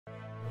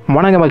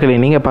வணக்கம் மக்களே,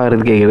 நீங்கள்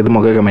பார்க்குறது கேட்குறது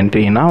மொக்க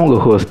கமெண்ட்ரி. நான்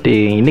உங்கள் ஹோஸ்ட்டு.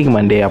 இன்றைக்கி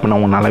மண்டே அப்படின்னா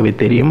உங்களுக்கு நல்லாவே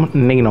தெரியும்.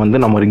 இன்றைக்கி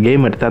நம்ம ஒரு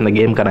கேம் எடுத்து அந்த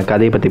கேமுக்கான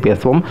கதையை பற்றி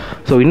பேசுவோம்.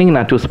 ஸோ இன்றைக்கி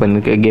நான் சூஸ்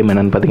பண்ணியிருக்க கேம்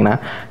என்னென்னு பார்த்தீங்கன்னா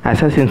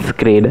அசாசின்ஸ்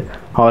கிரீட்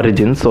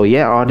ஆரிஜின்ஸ். ஸோ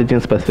ஏன்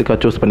ஆரிஜின் ஸ்பெசிஃபிக்காக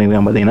சூஸ்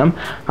பண்ணியிருக்கேன் பார்த்தீங்கன்னா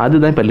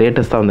அதுதான் இப்போ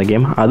லேட்டஸ்ட்டாக வந்த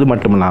கேம். அது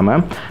மட்டும்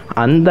இல்லாமல்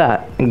அந்த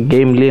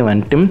கேம்லேயே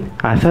வந்துட்டு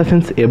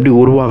அசாசின்ஸ் எப்படி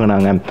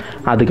உருவாகினாங்க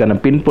அதுக்கான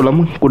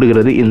பின்புலம்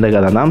கொடுக்குறது இந்த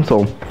கதை தான். ஸோ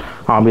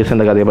ஆப்வியஸ்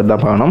இந்த கதையை பற்றி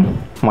தான் பார்க்கணும்.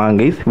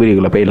 வாங்க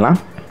வீடியோக்குள்ளே போயிடலாம்.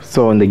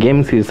 ஸோ இந்த கேம்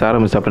சீரிஸ்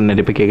ஆரம்பிச்சு அப்புறம்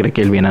நிறைய பேர் கேட்குற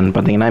கேள்வி என்னென்னு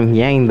பார்த்தீங்கன்னா,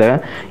 ஏன் இந்த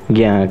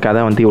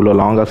கதை இவ்வளோ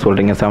லாங்காக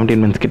சொல்கிறீங்க, 17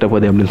 minutes கிட்ட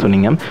போகுது அப்படின்னு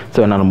சொன்னீங்க. ஸோ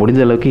என்னால் முடிஞ்ச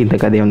அளவுக்கு இந்த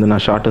கதையை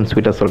நான் ஷார்ட் அண்ட்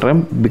ஸ்வீட்டாக சொல்கிறேன்.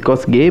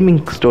 பிகாஸ்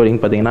கேமிங்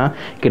ஸ்டோரின்னு பார்த்தீங்கன்னா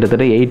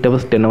கிட்டத்தட்ட 8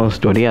 hours 10 hours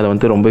ஸ்டோரி.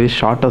 அதை ரொம்பவே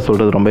ஷார்ட்டாக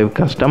சொல்கிறது ரொம்பவே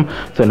கஷ்டம்.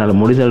 ஸோ என்னால்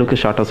முடிஞ்ச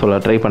அளவுக்கு ஷார்ட்டாக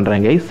சொல்ல ட்ரை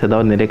பண்ணுறேன் கைஸ்.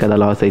 ஏதாவது நிறைய கதை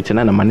லாஸ்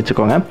ஆயிடுச்சுன்னா நான்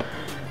மன்னிச்சுக்கோங்க.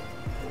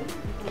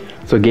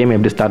 ஸோ கேம்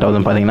எப்படி ஸ்டார்ட்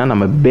ஆகுதுன்னு பார்த்தீங்கன்னா,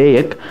 நம்ம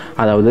பேயக்,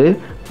 அதாவது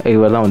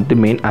இவர் தான்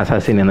மெயின்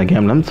அசாசின் இந்த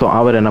கேமில். ஸோ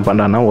அவர் என்ன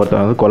பண்ணுறாருன்னா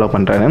ஒருத்தர் கொலை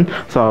பண்ணுறாரு.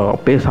 ஸோ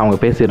அவங்க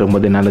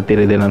பேசிடும்போது என்னால்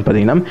தெரியுது என்னென்னு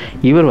பார்த்தீங்கன்னா,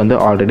 இவர்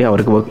ஆல்ரெடி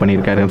அவருக்கு ஒர்க்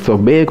பண்ணியிருக்காரு. ஸோ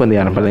பேயக்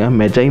யாரும்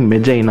பார்த்தீங்கன்னா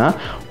மெஜைனா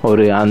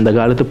ஒரு அந்த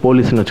காலத்து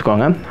போலீஸ்னு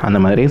வச்சுக்கோங்க,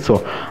 அந்த மாதிரி. ஸோ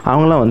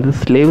அவங்களாம்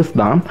ஸ்லேவ்ஸ்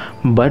தான்.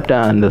 பட்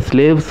அந்த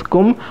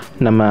ஸ்லேவ்ஸுக்கும்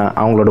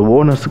அவங்களோட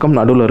ஓனர்ஸுக்கும்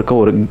நடுவில் இருக்க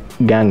ஒரு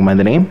கேங்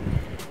மாதிரி.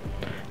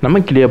 நம்ம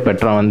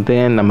கிளியோபேட்ரா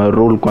நம்ம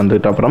ரூலுக்கு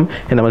வந்துட்டு அப்புறம்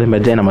இந்த மாதிரி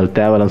மெஜை நம்மளுக்கு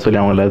தேவைன்னு சொல்லி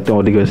அவங்க எல்லாத்தையும்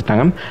ஒதுக்கி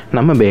வச்சுட்டாங்க.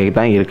 நம்ம பேக்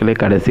தான் இருக்கலே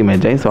கடைசி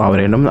மெஜை. ஸோ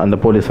அவர் இன்னும் அந்த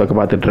போலீஸ்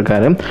பக்கம்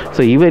பார்த்துட்ருக்காரு.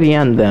 ஸோ இவர்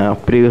ஏன் அந்த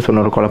ப்ரீவியஸ்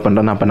ஒன்று கொலை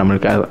பண்ணுறேன்னு அப்போ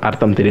நம்மளுக்கு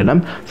அர்த்தம் தெரியல.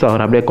 ஸோ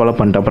அவர் அப்படியே கொலை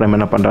பண்ணிட்ட அப்புறம்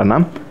என்ன பண்ணுறாருன்னா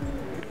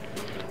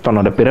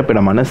தன்னோட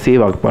பிறப்பிடமான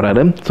சீவாக்கு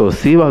போகிறாரு. ஸோ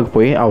சீவாக்கு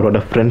போய் அவரோட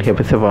ஃப்ரெண்ட்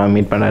ஹெஃபிசெஃபாவை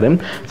மீட் பண்ணார்.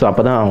 ஸோ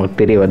அப்போ தான் அவங்களுக்கு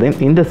தெரிய வருது,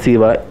 இந்த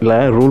சீவாவில்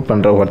ரூல்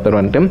பண்ணுற ஒருத்தர்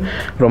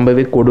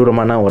ரொம்பவே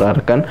கொடூரமான ஒரு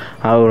அரக்கன்.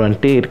 அவர்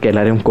இருக்க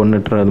எல்லாரையும்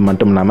கொண்டுட்டுறது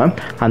மட்டும் இல்லாமல்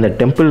அந்த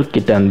டெம்பிள்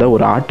கிட்ட இருந்த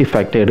ஒரு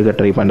ஆர்டிஃபேக்டை எடுக்க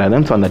ட்ரை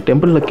பண்ணுறாரு. ஸோ அந்த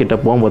டெம்பிள் கிட்ட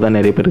போகும்போது தான்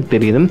நிறைய பேருக்கு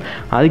தெரியுது,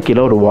 அது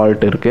கீழே ஒரு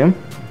வால்ட்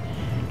இருக்குது.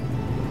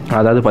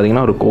 அதாவது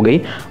பார்த்திங்கன்னா ஒரு குகை,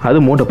 அது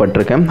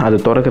மூடப்பட்டிருக்கேன். அது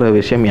திறக்கிற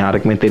விஷயம்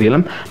யாருக்குமே தெரியல.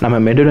 நம்ம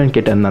மெடுடன்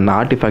கிட்ட இருந்த அந்த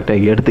ஆர்டிஃபேக்டை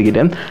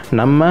எடுத்துக்கிட்டு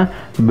நம்ம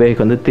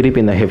பேக்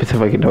திருப்பி இந்த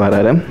ஹெஃபிசெஃபா கிட்ட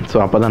வராரு. ஸோ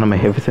அப்போ தான் நம்ம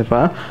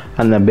ஹெஃபிசெஃபா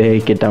அந்த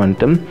பேக் கிட்ட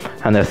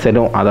அந்த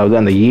செடும், அதாவது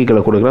அந்த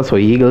ஈகிளை கொடுக்குறோம்.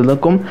 ஸோ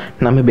ஈகிளுக்கும்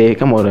நம்ம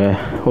பேக்கும்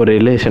ஒரு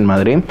ரிலேஷன்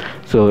மாதிரி.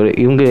 ஸோ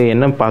இவங்க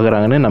என்ன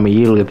பார்க்குறாங்கன்னு நம்ம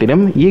ஈகிளுக்கு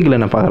தெரியும், ஈகிள்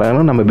என்ன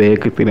பார்க்குறாங்கன்னு நம்ம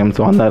பேக்கு தெரியும்.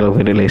 ஸோ அந்த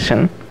அளவுக்கு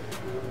ரிலேஷன்.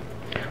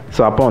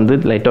 ஸோ அப்போ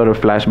லைட்டாக ஒரு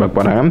ஃப்ளாஷ்பேக்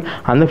போகிறாங்க.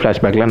 அந்த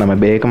ஃப்ளாஷ்பேக்கில் நம்ம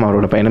பேக்கும்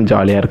அவரோட பையனும்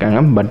ஜாலியாக இருக்காங்க.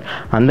 பட்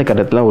அந்த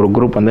கட்டத்தில் ஒரு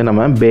குரூப்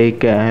நம்ம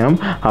பேக்கையும்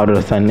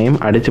அவரோட சன்னையும்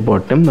அடித்து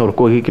போட்டு ஒரு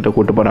குகைக்கிட்ட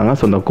கூப்பிட்டு போகிறாங்க.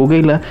 ஸோ அந்த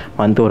குகையில்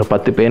ஒரு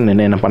 10 பேர்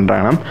நின்று என்ன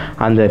பண்ணுறாங்கன்னா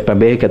அந்த இப்போ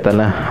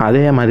பேக்கத்தில்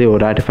அதே மாதிரி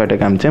ஒரு ஆர்டிஃபேக்டை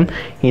காமிச்சு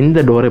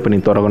இந்த டோரை இப்போ நீ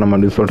திறக்கணும்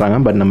அப்படின்னு சொல்கிறாங்க.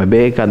 பட் நம்ம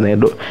பேக்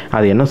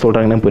அது என்ன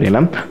சொல்கிறாங்கன்னு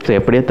புரியல. ஸோ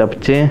எப்படியே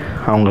தப்பிச்சு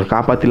அவங்க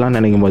காப்பாற்றிலான்னு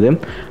நினைக்கும் போது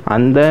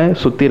அந்த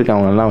சுற்றி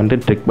இருக்கவங்கெல்லாம்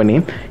ட்ரிக் பண்ணி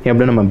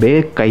எப்படி நம்ம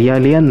பேக்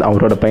கையாலேயே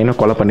அவரோட பையனை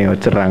கொலை பண்ணி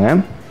வச்சிடுறாங்க.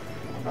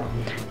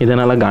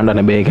 இதனால்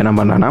காண்டான பேக் என்ன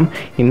பண்ணான்னா,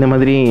 இந்த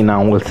மாதிரி நான்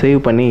அவங்களை சேவ்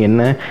பண்ணி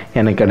என்ன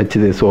எனக்கு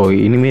கிடச்சிது, ஸோ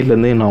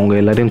இனிமேலேருந்து நான் அவங்க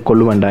எல்லோரையும்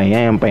கொல்லுவேண்டாம்,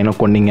 ஏன் என் பையனை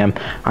கொன்னீங்க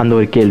அந்த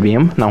ஒரு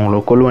கேள்வியும் நான் அவங்கள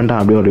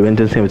கொல்லுவேண்டாம் அப்படி ஒரு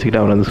வெஞ்சன்ஸையும்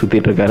வச்சுக்கிட்டு அவர்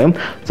சுற்றிட்டு இருக்காரு.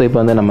 ஸோ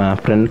இப்போ நம்ம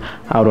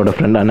அவரோட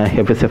ஃப்ரெண்டான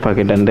ஹெஃபிசெஃபா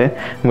கிட்டேருந்து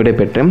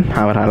விடைபெற்று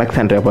அவர்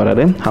அலெக்சாண்ட்ரியா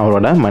போகிறாரு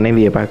அவரோட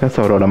மனைவியை பார்க்க.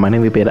 ஸோ அவரோட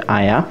மனைவி பேர்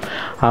ஆயா.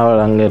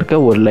 அவர் அங்கே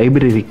இருக்க ஒரு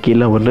லைப்ரரி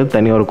கீழே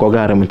தனியாக ஒரு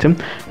கொகை ஆரம்பித்து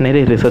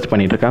நிறைய ரிசர்ச்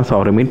பண்ணிகிட்ருக்கான். ஸோ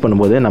அவரை மீட்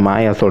பண்ணும்போது நம்ம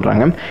ஆயா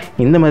சொல்கிறாங்க,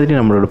 இந்த மாதிரி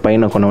நம்மளோட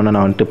பையனை கொண்டவனை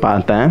நான்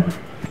பார்த்தேன்.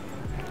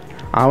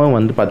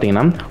 அவன்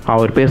பார்த்திங்கன்னா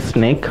அவர் பேர்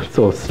ஸ்னேக்.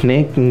 ஸோ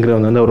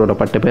ஸ்னேக்குங்கிறவங்க அவரோட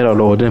பட்ட பேர்,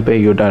 அவரோட ஒரிஜினல்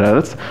பேர்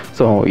யூட்டாரஸ்.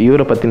 ஸோ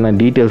இவரை பற்றின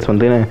டீட்டெயில்ஸ்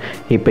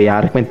இப்போ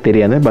யாருக்குமே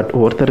தெரியாது. பட்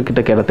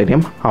ஒருத்தர்கிட்ட கேட்ட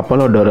தெரியும்,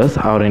 அப்போலோடோரஸ்.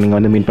 அவரை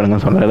நீங்கள் மீட்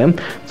பண்ணுங்கன்னு சொல்கிறாரு.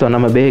 ஸோ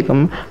நம்ம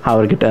பேகம்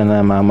அவர்கிட்ட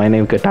நம்ம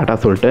மனைவிக்கு டாட்டா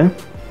சொல்லிட்டு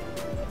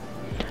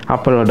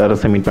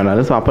அப்போலோடரஸை மீட் பண்ணார்.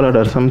 ஸோ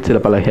அப்போலோடரஸும் சில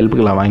பல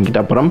ஹெல்ப்புகளை வாங்கிட்ட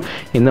அப்புறம்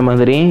இந்த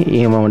மாதிரி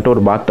இவன்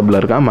ஒரு பாத்டப்பில்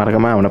இருக்கான்,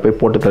 மறக்காமல் அவனை போய்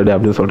போட்டு தள்ளு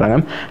அப்படின்னு சொல்கிறாங்க.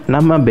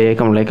 நம்ம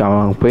பேகம்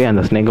அவன் போய்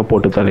அந்த ஸ்னேக்கை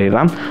போட்டு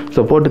தள்ளிடுறான்.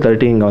 ஸோ போட்டு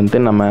தள்ளிட்டு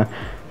இங்கே நம்ம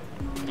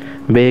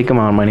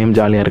பேகம் அவன் மணியும்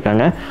ஜாலியாக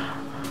இருக்காங்க.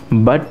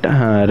 பட்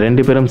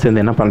 2 பேரும்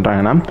சேர்ந்து என்ன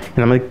பண்ணுறாங்கன்னா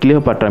இந்த மாதிரி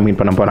கிளியோபாட்ரா மீட்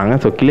பண்ண போகிறாங்க.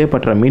 ஸோ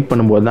கிளியோபாட்ரா மீட்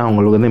பண்ணும்போது தான்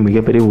அவங்களுக்கு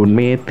மிகப்பெரிய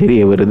உண்மையே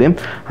தெரிய வருது.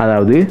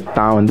 அதாவது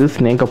தான்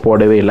ஸ்னேக்கை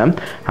போடவே இல்லை.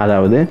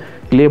 அதாவது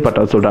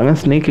கிளியோபாட்ரா சொல்கிறாங்க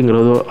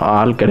ஸ்னேக்குங்கிறது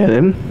ஆள் கிடையாது,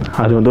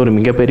 அது ஒரு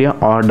மிகப்பெரிய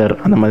ஆர்டர்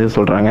அந்த மாதிரி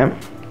சொல்கிறாங்க.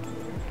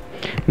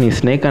 நீ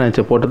ஸ்னேக்காக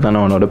நினச்ச போட்டு தானே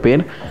அவனோட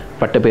பேர்,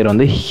 பட்ட பேர்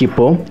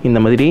ஹிப்போ. இந்த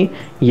மாதிரி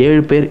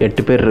 7 பேர்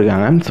 8 பேர்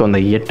இருக்காங்க. ஸோ அந்த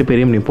 8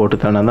 பேரையும் நீ போட்டு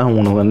தானே தான்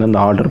உனக்கு அந்த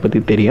ஆர்டர்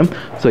பற்றி தெரியும்.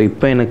 ஸோ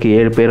இப்போ எனக்கு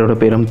 7 பேரோட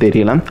பேரும்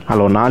தெரியல,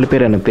 அதில் 4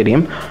 பேர் எனக்கு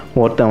தெரியும்.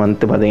 ஒருத்தன்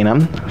பார்த்திங்கன்னா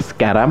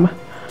ஸ்கேரப்,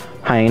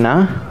 ஹைனா,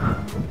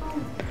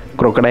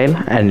 crocodile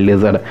அண்ட்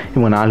lizard.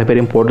 இவங்க 4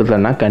 பேரையும்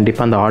போட்டுதல்னா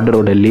கண்டிப்பாக அந்த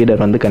ஆர்டரோட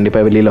லீடர்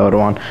கண்டிப்பாக வெளியில்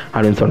வருவான்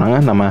அப்படின்னு சொன்னாங்க.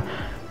 நம்ம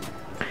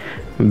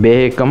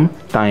பேகம்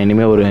தான்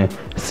இனிமேல் ஒரு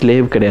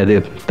ஸ்லேவ் கிடையாது,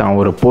 தான்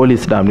ஒரு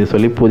போலீஸ் தான் அப்படின்னு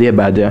சொல்லி புதிய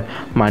பேட்சை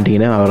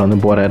மாட்டிக்கிட்டு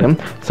அவர் போகிறாரு.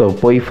 ஸோ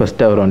போய்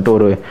ஃபஸ்ட்டு அவர்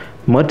ஒரு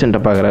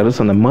மர்ச்சண்ட்டை பார்க்குறாரு.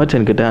 ஸோ அந்த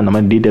மர்ச்சன்ட்கிட்ட அந்த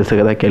மாதிரி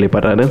டீட்டெயில்ஸுக்கு தான்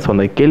கேள்விப்படுறாரு. ஸோ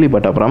அந்த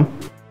கேள்விப்பட்ட அப்புறம்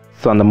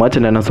ஸோ அந்த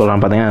மர்ச்சன்ட் என்ன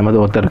சொல்கிறான்னு பார்த்தீங்கன்னா இந்த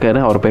மாதிரி ஒருத்தர் இருக்காரு,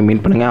 அவரை போய்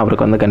மீட் பண்ணுங்கள்,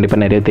 அவருக்கு வந்து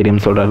கண்டிப்பாக நிறைய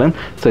தெரியும்னு சொல்கிறாரு.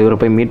 ஸோ இவரை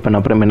போய் மீட்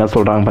பண்ண அப்புறம் என்ன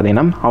சொல்கிறாங்க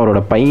பார்த்தீங்கன்னா,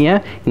 அவரோட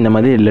பையன் இந்த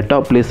மாதிரி லெட்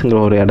ஆஃப் பிளேஸுங்கிற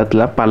ஒரு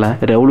இடத்துல பல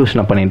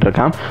ரெவல்யூஷனை பண்ணிகிட்டு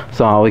இருக்கான்.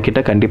 ஸோ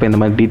அவர்கிட்ட கண்டிப்பாக இந்த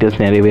மாதிரி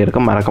டீட்டெயில்ஸ் நிறையவே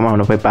இருக்கும், மறக்காமல்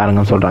அவனை போய்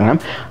பாருங்கன்னு சொல்கிறாங்க.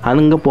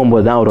 அங்கே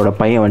போகும்போது தான் அவரோட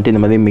பையன் வந்துட்டு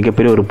இந்த மாதிரி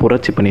மிகப்பெரிய ஒரு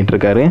புரட்சி பண்ணிகிட்டு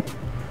இருக்காரு,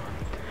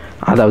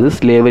 அதாவது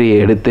ஸ்லேவரியை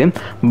எடுத்து.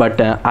 பட்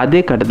அதே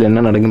கட்டத்தில்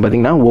என்ன நடக்குன்னு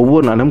பார்த்தீங்கன்னா,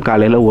 ஒவ்வொரு நாளும்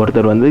காலையில்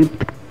ஒருத்தர் வந்து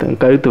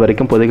கழுத்து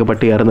வரைக்கும்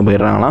புதைக்கப்பட்டு இறந்து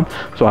போயிடுறாங்களாம்.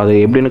 ஸோ அது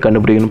எப்படின்னு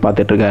கண்டுபிடிக்கணும்னு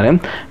பார்த்துட்ருக்காரு.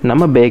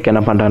 நம்ம பேக்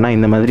என்ன பண்ணுறான்னா,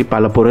 இந்த மாதிரி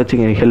பல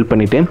புரட்சிக்கு ஹெல்ப்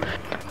பண்ணிவிட்டு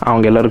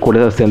அவங்க எல்லோரும்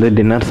கூட சேர்ந்து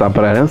டின்னர்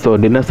சாப்பிட்றாரு. ஸோ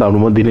டின்னர்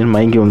சாப்பிடும்போது திடீர்னு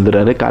மயங்கி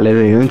வந்துடுறாரு.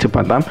 காலையில் எழுந்துச்சு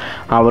பார்த்தா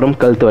அவரும்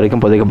கழுத்து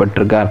வரைக்கும்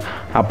புதைக்கப்பட்டிருக்கார்.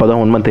 அப்போ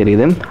தான் உண்மை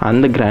தெரியுது,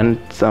 அந்த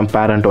கிராண்ட்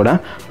பேரண்ட்டோட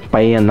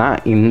பையன் தான்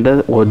இந்த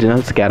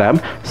ஒரிஜினல் ஸ்கேராப்.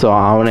 ஸோ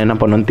அவனை என்ன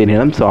பண்ணணும்னு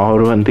தெரியணும். ஸோ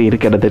அவர் வந்து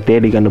இருக்கிறத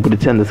தேடி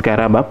கண்டுபிடிச்சி அந்த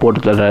ஸ்கேராப்பை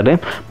போட்டு தர்றாரு.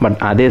 பட்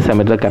அதே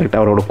சமயத்தில்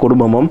கரெக்டாக அவரோட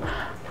குடும்பமும்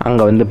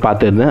அங்கே வந்து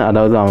பார்த்துருது.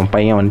 அதாவது அவன்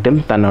பையன்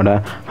வந்துட்டு தன்னோட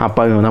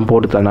அப்பாவையும் தான்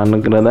போட்டு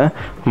தரானுங்கிறத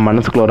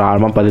மனசுக்குள்ள ஒரு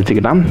ஆழமாக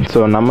பதிச்சுக்கிட்டான்.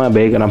 ஸோ நம்ம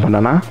பேக் என்ன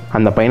பண்ணோன்னா,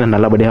 அந்த பையனை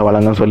நல்லபடியாக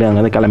வளங்கன்னு சொல்லி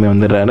அங்கேருந்து கிளம்பி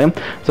வந்துடுறாரு.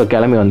 ஸோ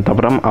கிளம்பி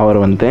வந்தப்புறம் அவர்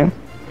வந்து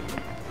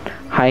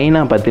ஹைனா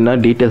பற்றினா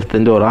டீட்டெயில்ஸ்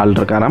தெரிஞ்ச ஒரு ஆள்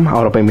இருக்காராம்,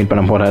 அவரை போய் மீட்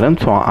பண்ண போகிறாரு.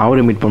 ஸோ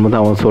அவரை மீட் பண்ணும்போது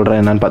அவர் சொல்கிற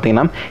என்னென்னு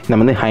பார்த்தீங்கன்னா, இந்த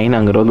மாதிரி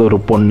ஹைனாங்கிறது ஒரு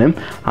பொண்ணு,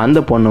 அந்த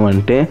பொண்ணு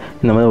வந்துட்டு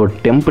இந்த மாதிரி ஒரு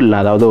டெம்பிளில்,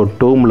 அதாவது ஒரு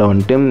டூமில்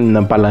வந்துட்டு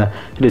இந்த பல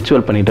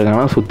ரிச்சுவல் பண்ணிகிட்டு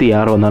இருக்காங்க, சுற்றி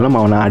யார் வந்தாலும்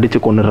அவனை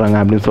அடித்து கொண்டுடுறாங்க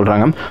அப்படின்னு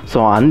சொல்கிறாங்க.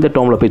 ஸோ அந்த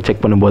டோமில் போய்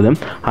செக் பண்ணும்போது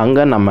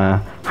அங்கே நம்ம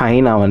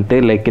ஹைனா வந்துட்டு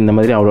லைக் இந்த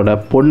மாதிரி அவளோட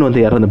பொண்ணு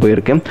வந்து இறந்து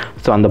போயிருக்கு.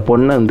 ஸோ அந்த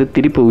பொண்ணை வந்து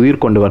திருப்பி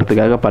உயிர் கொண்டு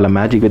வரதுக்காக பல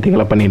மேஜிக்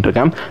வித்தைகளை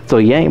பண்ணிகிட்ருக்கேன். ஸோ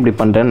ஏன் இப்படி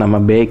பண்ணுறேன்னு நம்ம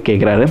பேக்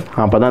கேட்குறாரு.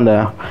 அப்போ தான் அந்த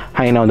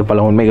ஹைனா வந்து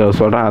பல உண்மைகளை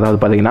சொல்கிறேன். அதாவது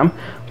பார்த்திங்கன்னா,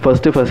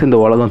 ஃபஸ்ட்டு இந்த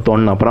உலகம்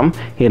தோணுன அப்புறம்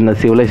இருந்த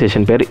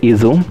சிவிலைசேஷன் பேர்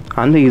இசு.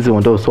 அந்த இசு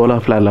வந்து ஒரு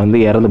சோலார் ஃப்ளேரில் வந்து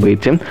இறந்து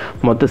போயிடுச்சு.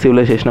 மொத்த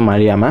சிவிலைசேஷனும்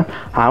அழியாமல்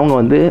அவங்க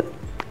வந்து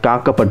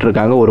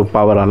காக்கப்பட்டிருக்காங்க ஒரு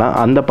பவரால்.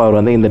 அந்த பவர்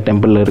வந்து இந்த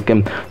டெம்பிளில்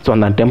இருக்குது. ஸோ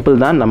அந்த டெம்பிள்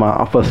தான் நம்ம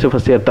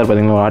ஃபஸ்ட்டு எடுத்தார்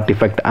பார்த்திங்கன்னா ஒரு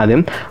ஆர்டிஃபெக்ட்.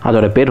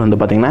 அதோட பேர் வந்து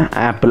பார்த்திங்கன்னா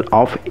ஆப்பிள்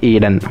ஆஃப்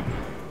ஈடன்.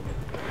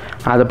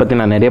 அதை பற்றி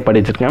நான் நிறைய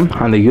படிச்சிருக்கேன்.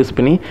 அந்த யூஸ்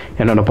பண்ணி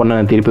என்னோடய பொண்ணை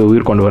நான் திருப்பி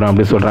உயிர் கொண்டு வரேன்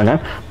அப்படின்னு சொல்கிறாங்க.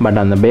 பட்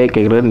அந்த பேக்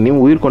கேட்குறது, நீ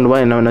உயிர் கொண்டு வா,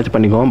 என்ன வேணாச்சும்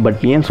பண்ணிக்கோ,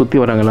 பட் ஏன் சுற்றி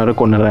வரவங்க எல்லாரும்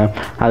கொண்டுறேன்,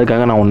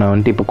 அதுக்காக நான் உன்னை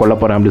வந்துட்டு இப்போ கொல்ல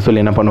போகிறேன் அப்படின்னு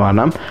சொல்லி என்ன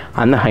பண்ணுவார்னா,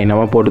 அந்த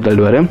ஹைனாவை போட்டு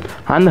தள்ளுவார்.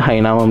 அந்த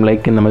ஹைனாவும்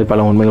லைக் இந்த மாதிரி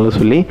பல உண்மைகளும்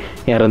சொல்லி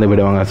இறந்து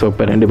விடுவாங்க. ஸோ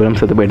இப்போ 2 பேரும்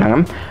செத்து போயிட்டாங்க.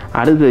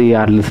 அடுத்து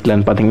யார்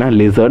லிஸ்ட்லன்னு பார்த்தீங்கன்னா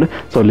லிசர்ட்.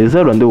 ஸோ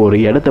லிசர்ட் வந்து ஒரு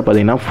இடத்த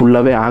பார்த்திங்கன்னா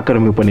ஃபுல்லாகவே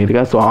ஆக்கிரமிப்பு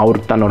பண்ணியிருக்கா. ஸோ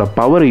அவர் தன்னோட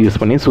பவரை யூஸ்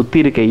பண்ணி சுற்றி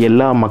இருக்க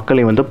எல்லா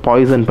மக்களையும் வந்து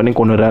பாய்சன் பண்ணி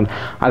கொண்டுறார்.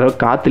 அதாவது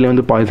காற்றுலேயே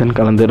வந்து பாய்சன்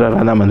கலந்துடுறார்.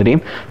 அதே மாதிரி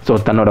ஸோ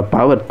தன்னோட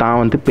பவர் தான்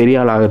வந்து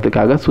பெரிய ஆள்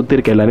ஆகிறதுக்காக சுற்றி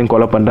இருக்க எல்லாரையும்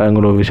கொலை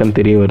பண்ணுறாங்கிற ஒரு விஷயம்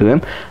தெரிய வருது.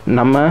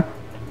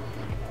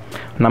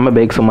 நம்ம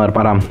பேக் சும்மா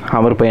இருப்பாராம்.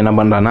 அவர் போய் என்ன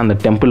பண்ணுறாருன்னா, அந்த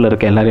டெம்பிளில்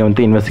இருக்க எல்லாரையும்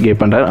வந்து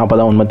இன்வெஸ்டிகேட் பண்ணுறாரு. அப்போ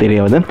தான் உண்மை தெரிய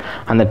வருது,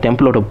 அந்த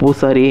டெம்பிளோட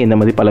பூசாரியே இந்த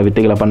மாதிரி பல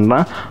வித்தைகளை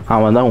பண்ணுறான்,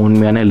 அவன் தான்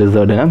உண்மையான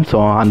லிசர்டு. ஸோ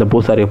அந்த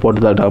பூசாரியை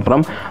போட்டு தட்ட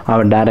அப்புறம்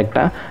அவர்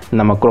டேரெக்டாக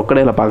நம்ம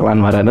குரொக்கடையில்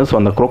பார்க்கலான்னு வராரு. ஸோ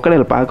அந்த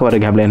குரொக்கடையில் பார்க்க வர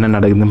கேப்பில் என்ன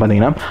நடக்குதுன்னு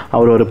பார்த்தீங்கன்னா,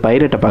 அவர் ஒரு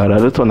பைரட்டை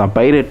பார்க்குறாரு. ஸோ அந்த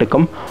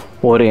பைரட்டுக்கும்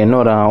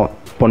இன்னொரு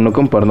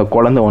பொண்ணுக்கும் பிறந்த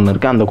குழந்தை ஒன்று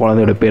இருக்குது. அந்த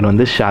குழந்தையோட பேர்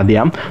வந்து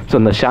ஷாதியா. ஸோ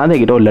அந்த ஷாதியா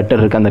கிட்ட ஒரு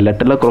லெட்டர் இருக்குது. அந்த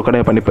லெட்டரில்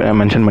குரொக்கடையை பண்ணி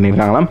மென்ஷன்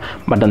பண்ணியிருக்காங்களாம்.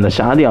 பட் அந்த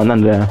ஷாதியா வந்து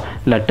அந்த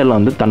லெட்டரில்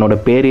வந்து தன்னோட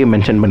பேரையும்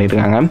மென்ஷன்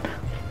பண்ணியிருக்காங்க.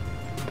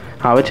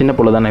 அவள் சின்ன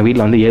பொண்ணு தான், நான்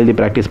வீட்டில் வந்து எழுதி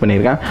ப்ராக்டிஸ்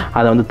பண்ணியிருக்கேன்.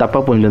 அதை வந்து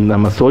தப்பாக புரிஞ்சிருந்த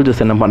நம்ம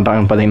சோல்ஜர்ஸ் என்ன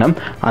பண்ணுறாங்கன்னு பார்த்தீங்கன்னா,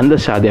 அந்த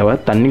ஷாதியாவை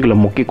தண்ணிக்குள்ளே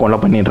முக்கி கொலை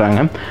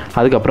பண்ணிடுறாங்க.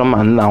 அதுக்கப்புறம்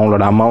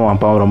அவங்களோட அம்மாவும்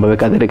அப்பாவும் ரொம்பவே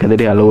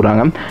கதறி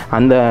அழுகுறாங்க.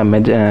 அந்த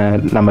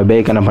நம்ம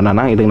பேக் என்ன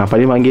பண்ணான்னா, இதுக்கு நான்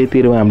பழி வாங்கியே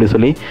தீருவேன் அப்படின்னு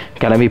சொல்லி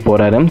கிளம்பி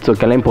போகிறாரு. ஸோ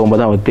கிளம்பி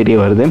போகும்போது அவர் தெரிய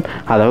வருது,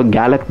 அதாவது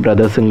கேலக்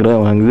பிரதர்ஸுங்கிற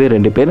வந்து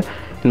 2 பேர்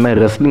இந்த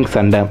மாதிரி ரெஸ்லிங்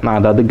சண்டை,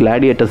 அதாவது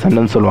கிளாடியேட்டர்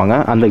சண்டைன்னு சொல்லுவாங்க,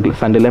 அந்த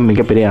சண்டையில்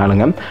மிகப்பெரிய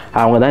ஆளுங்க,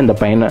 அவங்க தான்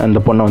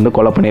இந்த பொண்ணை வந்து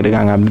கொலை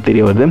பண்ணியிருக்காங்க அப்படின்னு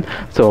தெரிய வருது.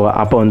 ஸோ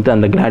அப்போ வந்து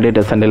அந்த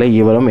கிளாடியேட்டர் சண்டையில்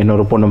இவரும்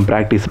இன்னொரு பொண்ணும்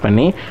ப்ராக்டிஸ்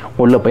பண்ணி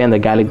உள்ளே போய் அந்த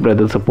கேலிக்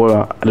பிரதர்ஸை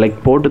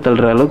போட்டு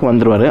தள்ளுற அளவுக்கு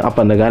வந்துடுவார்.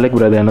 அப்போ அந்த கேலிக்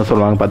பிரதர் என்ன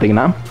சொல்லுவாங்க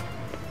பார்த்தீங்கன்னா,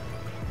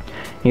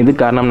 இது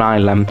காரணம் நான்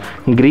இல்லை,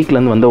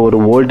 க்ரீக்லேருந்து வந்து ஒரு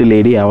ஓல்டு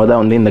லேடி, அவள் தான்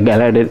வந்து இந்த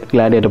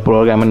கிளாடியேட்டர்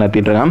ப்ரோக்ராமை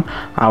நடத்திட்டுருக்கான்,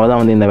 அவள் தான்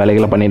வந்து இந்த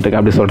வேலைகளை பண்ணிகிட்ருக்கா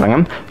அப்படி சொல்கிறாங்க.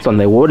 ஸோ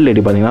அந்த ஓல்டு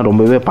லேடி பார்த்திங்கன்னா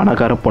ரொம்பவே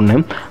பணக்கார பொண்ணு.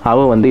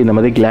 அவள் வந்து இந்த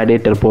மாதிரி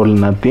கிளாடியேட்டர் போர்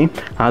நடத்தி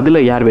அதில்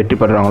யார் வெற்றி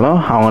பெறுறாங்களோ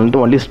அவங்க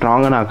வந்துட்டு ஒன்லி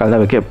ஸ்ட்ராங்கான ஆட்கள்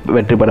தான்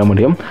வெற்றி பெற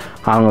முடியும்.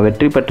 அவங்க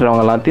வெற்றி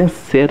பெற்றவங்க எல்லாத்தையும்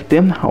சேர்த்து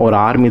ஒரு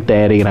ஆர்மி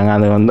தயாரிக்கிறாங்க.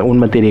 அது வந்து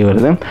உண்மை தெரிய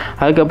வருது.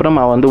 அதுக்கப்புறம்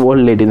அவள் வந்து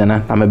ஓல்டு லேடி தானே,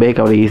 நம்ம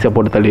பேக் அவளை ஈஸியாக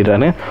போட்டு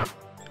தள்ளிடுறாரு.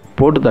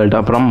 போட்டு தள்ளிட்டு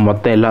அப்புறம்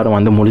மொத்தம் எல்லோரும்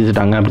வந்து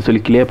முடிச்சிட்டாங்க அப்படின்னு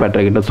சொல்லி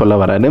கிளியோபாட்ரா கிட்ட சொல்ல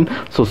வராரு.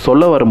 ஸோ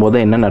சொல்ல வரும்போது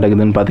என்ன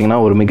நடக்குதுன்னு பார்த்தீங்கன்னா,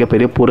 ஒரு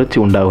மிகப்பெரிய புரட்சி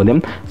உண்டாகுது.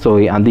 ஸோ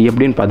அது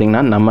எப்படின்னு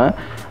பார்த்தீங்கன்னா, நம்ம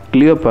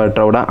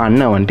கிளியோபாட்ராவோட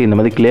அண்ணன் வந்துட்டு இந்த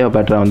மாதிரி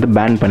கிளியோபாட்ரா வந்து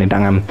பேன்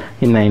பண்ணிட்டாங்க,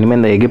 இனிமேல்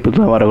இந்த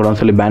எகிப்தில்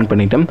வரக்கூடாதுன்னு சொல்லி பேன்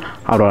பண்ணிவிட்டு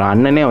அவரோட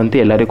அண்ணனே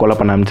வந்து எல்லாரையும் கொலை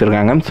பண்ண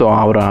ஆரம்பிச்சிருக்காங்க. ஸோ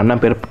அவரோட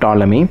அண்ணன் பேர்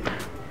டாலமி.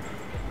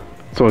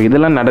 ஸோ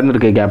இதெல்லாம்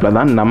நடந்திருக்க கேப்பில்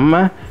தான்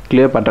நம்ம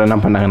கிளியோபாட்ரா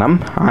என்ன பண்ணாங்கன்னா,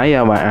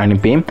 ஆயாவை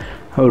அனுப்பி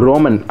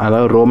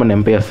ரோமன்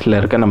எம்பையர்ஸில்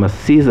இருக்க நம்ம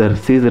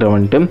சீசரை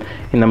வந்துட்டு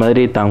இந்த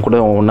மாதிரி தான் கூட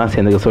ஒன்றா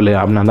சேர்ந்துக்க சொல்லு,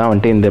 அப்படின்னா தான்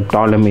வந்துட்டு இந்த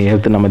டாலமி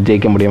எடுத்து நம்ம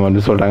ஜெயிக்க முடியும்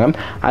அப்படின்னு சொல்கிறாங்க.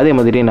 அதே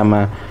மாதிரி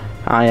நம்ம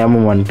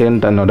ஆயாமும் வந்துட்டு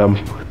தன்னோட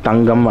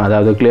தங்கம்,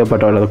 அதாவது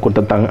கிளியோபாட்ராவில்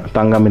கொடுத்த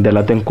தங்கம் இது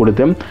எல்லாத்தையும்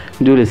கொடுத்து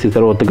ஜூலியஸ்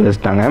சீசரை ஒத்துக்க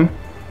வச்சுட்டாங்க.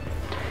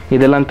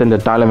 இதெல்லாம் தெரிஞ்ச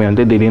டாலமி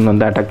வந்து திடீர்னு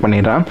வந்து அட்டாக்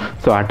பண்ணிடுறான்.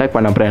 ஸோ அட்டாக்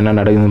பண்ண அப்புறம் என்ன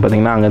நடக்குதுன்னு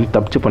பார்த்தீங்கன்னா அங்கேருந்து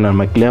தப்பிச்சு பண்ண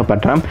நம்ம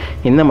கிளியோபாட்ரா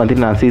இந்த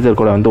மாதிரி நான்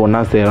சீசர் கூட வந்து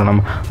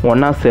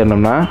ஒன்றா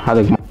சேரணும்னா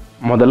அதுக்கு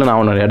முதல்ல நான்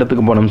அவனோட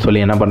இடத்துக்கு போகணும்னு சொல்லி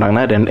என்ன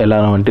பண்ணுறாங்கன்னா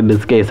எல்லோரும் வந்துட்டு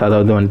டிஸ்கைஸ்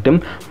அதாவது வந்துட்டு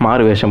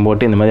மாறு வேஷம்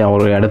போட்டு இந்த மாதிரி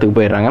அவரோட இடத்துக்கு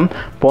போயிடுறாங்க.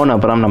 போன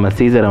அப்புறம் நம்ம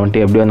சீசரை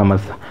வந்துட்டு எப்படியோ நம்ம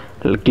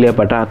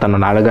கிளியோபாட்ரா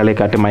தன்னோட அழகாலே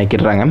காட்டி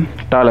மயக்கிடுறாங்க.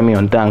 டாலமி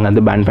வந்துட்டு அங்கே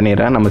வந்து பேன்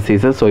பண்ணிடுறாங்க நம்ம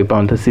சீசர். ஸோ இப்போ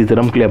வந்து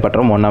சீசரும்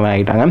கிளியோபாட்ராவும் ஒன்றாவே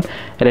ஆகிட்டாங்க.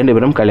 2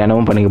 பேரும்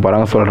கல்யாணமும் பண்ணிக்க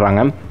போகிறாங்க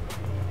சொல்கிறாங்க.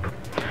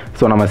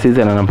 ஸோ நம்ம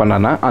சீசர் என்ன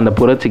பண்ணான்னா அந்த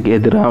புரட்சிக்கு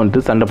எதிராக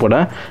வந்துட்டு சண்டை போட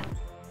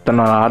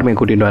தன்னோட ஆர்மியை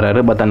கூட்டிகிட்டு வராரு.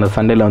 பட் அந்த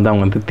சண்டையில் வந்து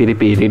அவங்க வந்து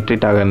திருப்பி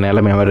ரிட்ரீட் ஆகிற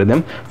நிலைமை வருது.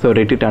 ஸோ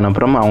ரிட்ரீட் ஆன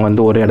அப்புறம் அவங்க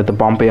வந்து ஒரு இடத்து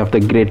பாம்பே ஆஃப் த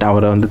கிரேட்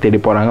அவரை வந்து தேடி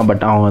போகிறாங்க.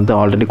 பட் அவங்க வந்து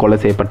ஆல்ரெடி கொலை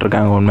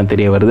செய்யப்பட்டிருக்காங்க உண்மை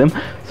தெரிய வருது.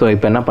 ஸோ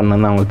இப்போ என்ன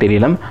பண்ணணும்னு அவங்களுக்கு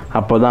தெரியல.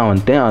 அப்போ தான்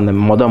வந்துட்டு அந்த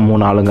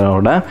 3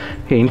 ஆளுங்களோட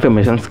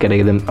இன்ஃபர்மேஷன்ஸ்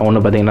கிடைக்குது.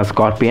 ஒன்று பார்த்தீங்கன்னா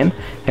ஸ்கார்பியன்,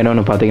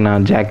 இன்னொன்று பார்த்தீங்கன்னா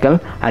ஜாக்கல்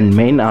அண்ட்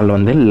மெயின் ஆள்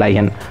வந்து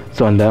லயன்.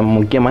 ஸோ அந்த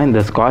முக்கியமாக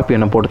இந்த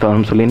ஸ்கார்பியனை போட்டு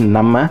தரணும்னு சொல்லி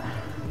நம்ம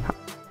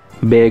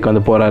பேக்கு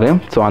வந்து போகிறாரு.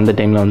 ஸோ அந்த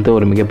டைமில் வந்து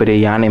ஒரு மிகப்பெரிய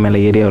யானை மேலே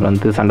ஏறி அவர்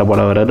வந்து சண்டை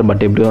போட வர்றாரு.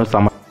 பட் எப்படியோ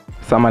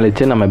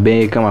சமாளித்து நம்ம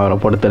பேக்கும் அவரை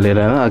போட்டு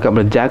தள்ளிடுறாரு.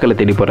 அதுக்கப்புறம் ஜாக்கில்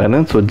தேடி போகிறாரு.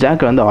 ஸோ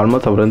ஜாக்கில் வந்து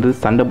ஆல்மோஸ்ட் அவர் வந்து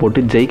சண்டை போட்டு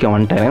ஜெயிக்க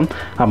வந்துட்டாரு.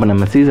 அப்போ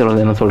நம்ம சீசர்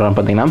வந்து என்ன சொல்கிறான்னு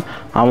பார்த்தீங்கன்னா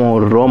அவன்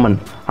ஒரு ரோமன்,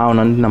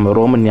 அவன் வந்து நம்ம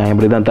ரோமன் நியாயம்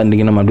எப்படி தான்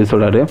தண்டிக்கணும் அப்படின்னு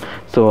சொல்கிறாரு.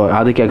 ஸோ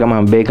அது கேட்காம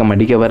பேக்கம்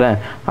அடிக்க வர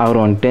அவர்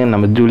வந்துட்டு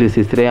நம்ம ஜூலியஸ்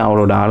சீசரே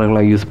அவரோட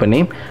ஆளுங்களை யூஸ்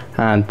பண்ணி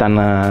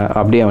தன்னை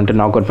அப்படியே வந்துட்டு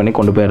நாக் அவுட் பண்ணி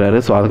கொண்டு போயிடுறாரு.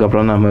 ஸோ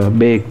அதுக்கப்புறம் நம்ம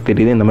பேக்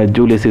தெரியுது இந்த மாதிரி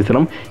ஜூலியஸ்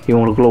சீசரும்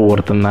இவங்களுக்குள்ள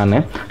ஒருத்தன்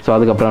தானே. ஸோ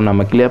அதுக்கப்புறம்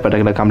நம்ம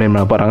கிளியோபாட்ரா கம்ப்ளைண்ட்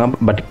பண்ண போகிறாங்க.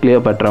 பட்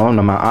கிளியோபாட்ராவும்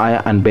நம்ம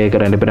ஆயா அண்ட்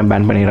பேக்கை 2 பேரும்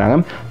பேன் பண்ணிடுறாங்க.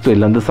 ஸோ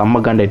இதில் வந்து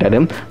செம்ம காண்டாயிட்டாரு.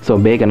 ஸோ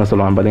பேக் என்ன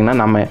சொல்லுவாங்க பார்த்தீங்கன்னா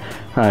நம்ம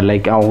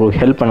லைக் அவங்களுக்கு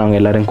ஹெல்ப் பண்ணவங்க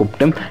எல்லோரையும்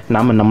கூப்பிட்டு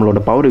நம்மளோட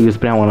பவர் யூஸ்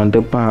பண்ணி அவங்க வந்து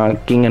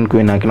கிங் அண்ட்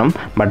குவீன் ஆக்கணும்.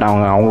 பட்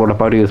அவங்களோட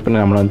பவர் யூஸ் பண்ணி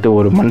நம்மளை வந்து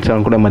ஒரு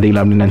மனுஷன் கூட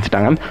மதிக்கல அப்படின்னு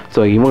நினச்சிட்டாங்க. ஸோ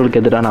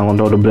இவங்களுக்கு எதிராக நாங்கள்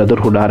வந்து ஒரு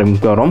பிரதர்ஹுட்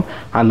ஆரம்பிக்க வரோம்.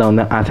 அந்த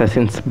வந்து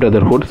அசாசின்ஸ்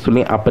பிரதர்ஹுட்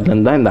சொல்லி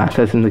அப்போதுலேருந்து தான் இந்த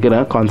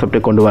அசாசின்ஸுக்கு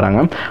கான்செப்டே கொண்டு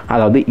வராங்க.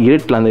 அதாவது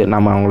இருட்டிலேருந்து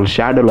நம்ம அவங்களோட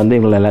ஷேடோவில்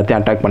இவங்களை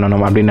எல்லாத்தையும் அட்டாக்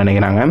பண்ணணும் அப்படின்னு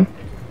நினைக்கிறாங்க.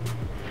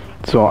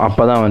 ஸோ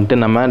அப்போ தான் வந்துட்டு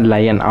நம்ம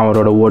லயன்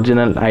அவரோட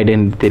ஒரிஜினல்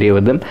ஐடென்டிட்டி தெரிய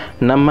வருது.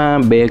 நம்ம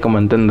பேக்கம்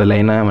வந்து இந்த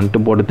லைனை வந்துட்டு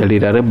போட்டு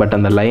தள்ளிடுறாரு. பட்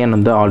அந்த லயன்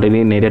வந்து ஆல்ரெடி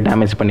நிறைய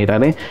டேமேஜ்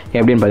பண்ணிடுறாரு.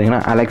 எப்படின்னு பார்த்தீங்கன்னா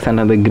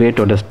அலெக்சாண்டர் தி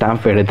கிரேட்டோட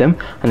ஸ்டாம்ப் எடுத்து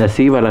அந்த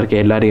சீவாவில் இருக்க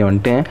எல்லாரையும்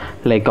வந்துட்டு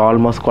லைக்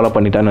ஆல்மோஸ்ட் கொலை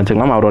பண்ணிட்டான்னு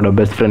வச்சுக்கலாம். அவரோட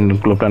பெஸ்ட் ஃப்ரெண்ட்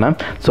கூப்பிட்டானே.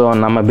 ஸோ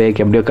நம்ம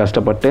பேக் எப்படியோ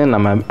கஷ்டப்பட்டு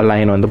நம்ம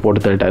லயன் வந்து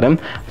போட்டு தள்ளிட்டாரு.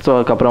 ஸோ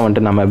அதுக்கப்புறம்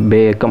வந்துட்டு நம்ம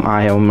பேக்கம்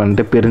ஆயாவும்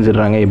வந்துட்டு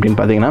பிரிஞ்சிடுறாங்க. எப்படின்னு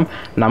பார்த்தீங்கன்னா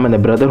நம்ம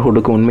இந்த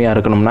பிரதர்ஹுட்டுக்கு உண்மையாக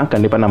இருக்கணும்னா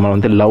கண்டிப்பாக நம்ம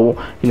வந்து லவ்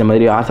இந்த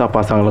மாதிரி ஆசா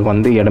பாசங்களுக்கு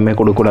வந்து இடமே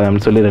கொடுக்கக்கூடாது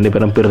சொல்லி 2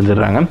 பேரும்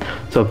பிரிஞ்சிடுறாங்க.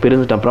 ஸோ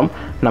பிரிஞ்சிட்ட அப்புறம்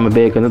நம்ம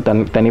பேக்கு வந்து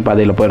தனி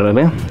பாதையில்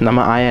போயிடுறாரு. நம்ம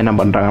ஆயா என்ன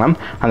பண்ணுறாங்கன்னா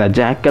அந்த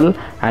ஜாக்கல்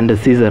அண்ட்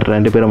சீசர்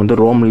 2 பேரும் வந்து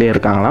ரோம்லேயே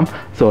இருக்காங்களாம்.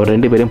 ஸோ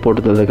 2 பேரையும்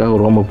போட்டு தள்ளுறதுக்காக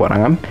ரோமுக்கு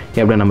போகிறாங்க.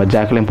 எப்படி நம்ம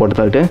ஜாக்கலையும் போட்டு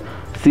தள்ளிட்டு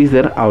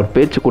சீசர் அவர்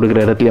பேச்சு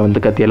கொடுக்குற இடத்துல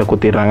வந்து கத்தியால்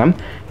குத்திடுறாங்க.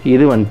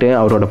 இது வந்துட்டு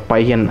அவரோட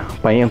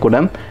பையன்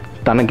கூட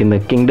தனக்கு இந்த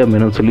கிங்டம்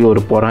வேணும்னு சொல்லி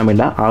ஒரு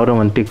பொறாமையில் அவரும்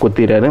வந்துட்டு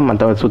குத்திடுறாரு.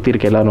 மற்ற சுற்றி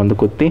இருக்க எல்லோரும் வந்து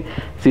குத்தி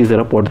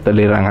சீசரை போட்டு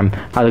தள்ளிடுறாங்க.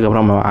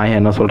 அதுக்கப்புறம் ஆயா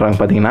என்ன சொல்கிறாங்க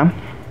பார்த்தீங்கன்னா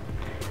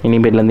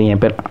இனிமேட்லேருந்து என்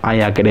பேர்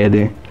ஆயா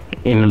கிடையாது,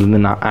 இன்னிலேருந்து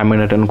நான்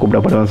அமினட்டன்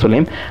கூப்பிடப்படுவேன்னு சொல்லி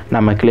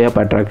நம்ம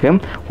கிளியோபாட்ராக்கு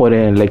ஒரு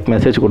லைக்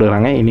மெசேஜ்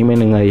கொடுக்குறாங்க. இனிமேல்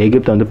நீங்கள்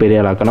எகிப்தை வந்து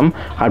பெரிய ஆளாக்கணும்.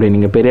 அப்படி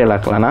நீங்கள் பெரிய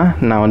ஆளாக்கலன்னா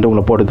நான் வந்து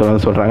உங்களை போட்டு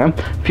தரேன்னு சொல்கிறாங்க.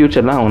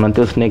 ஃப்யூச்சரில் அவங்க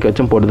வந்து ஸ்னேக்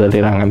வச்சும் போட்டு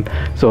தள்ளிடுறாங்க.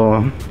 ஸோ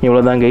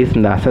இவ்வளோ தான் கைஸ்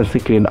இந்த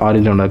அசாசின்ஸ் கிரீட்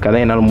ஆரிஜினோட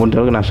கதை. என்னால் முடிஞ்ச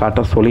அளவுக்கு நான்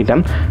ஷார்ட்டாக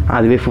சொல்லிட்டேன்.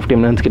 அதுவே 15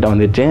 minutes கிட்ட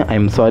வந்துடுச்சு. ஐ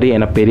எம் சாரி,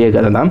 ஏன்னா பெரிய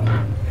கதை தான்.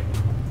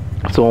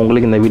 ஸோ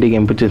உங்களுக்கு இந்த வீடியோ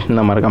கேம்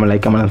பிடிச்சிருந்தா மறக்காமல்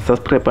லைக் கமெண்ட்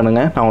சப்ஸ்கிரைப்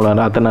பண்ணுங்கள். நான்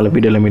உங்களோட அடுத்த நாள்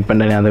வீடியோவில் மீட்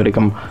பண்ணுறேன். அது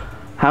வரைக்கும்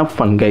have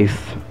fun guys.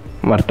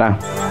 வரட்டா.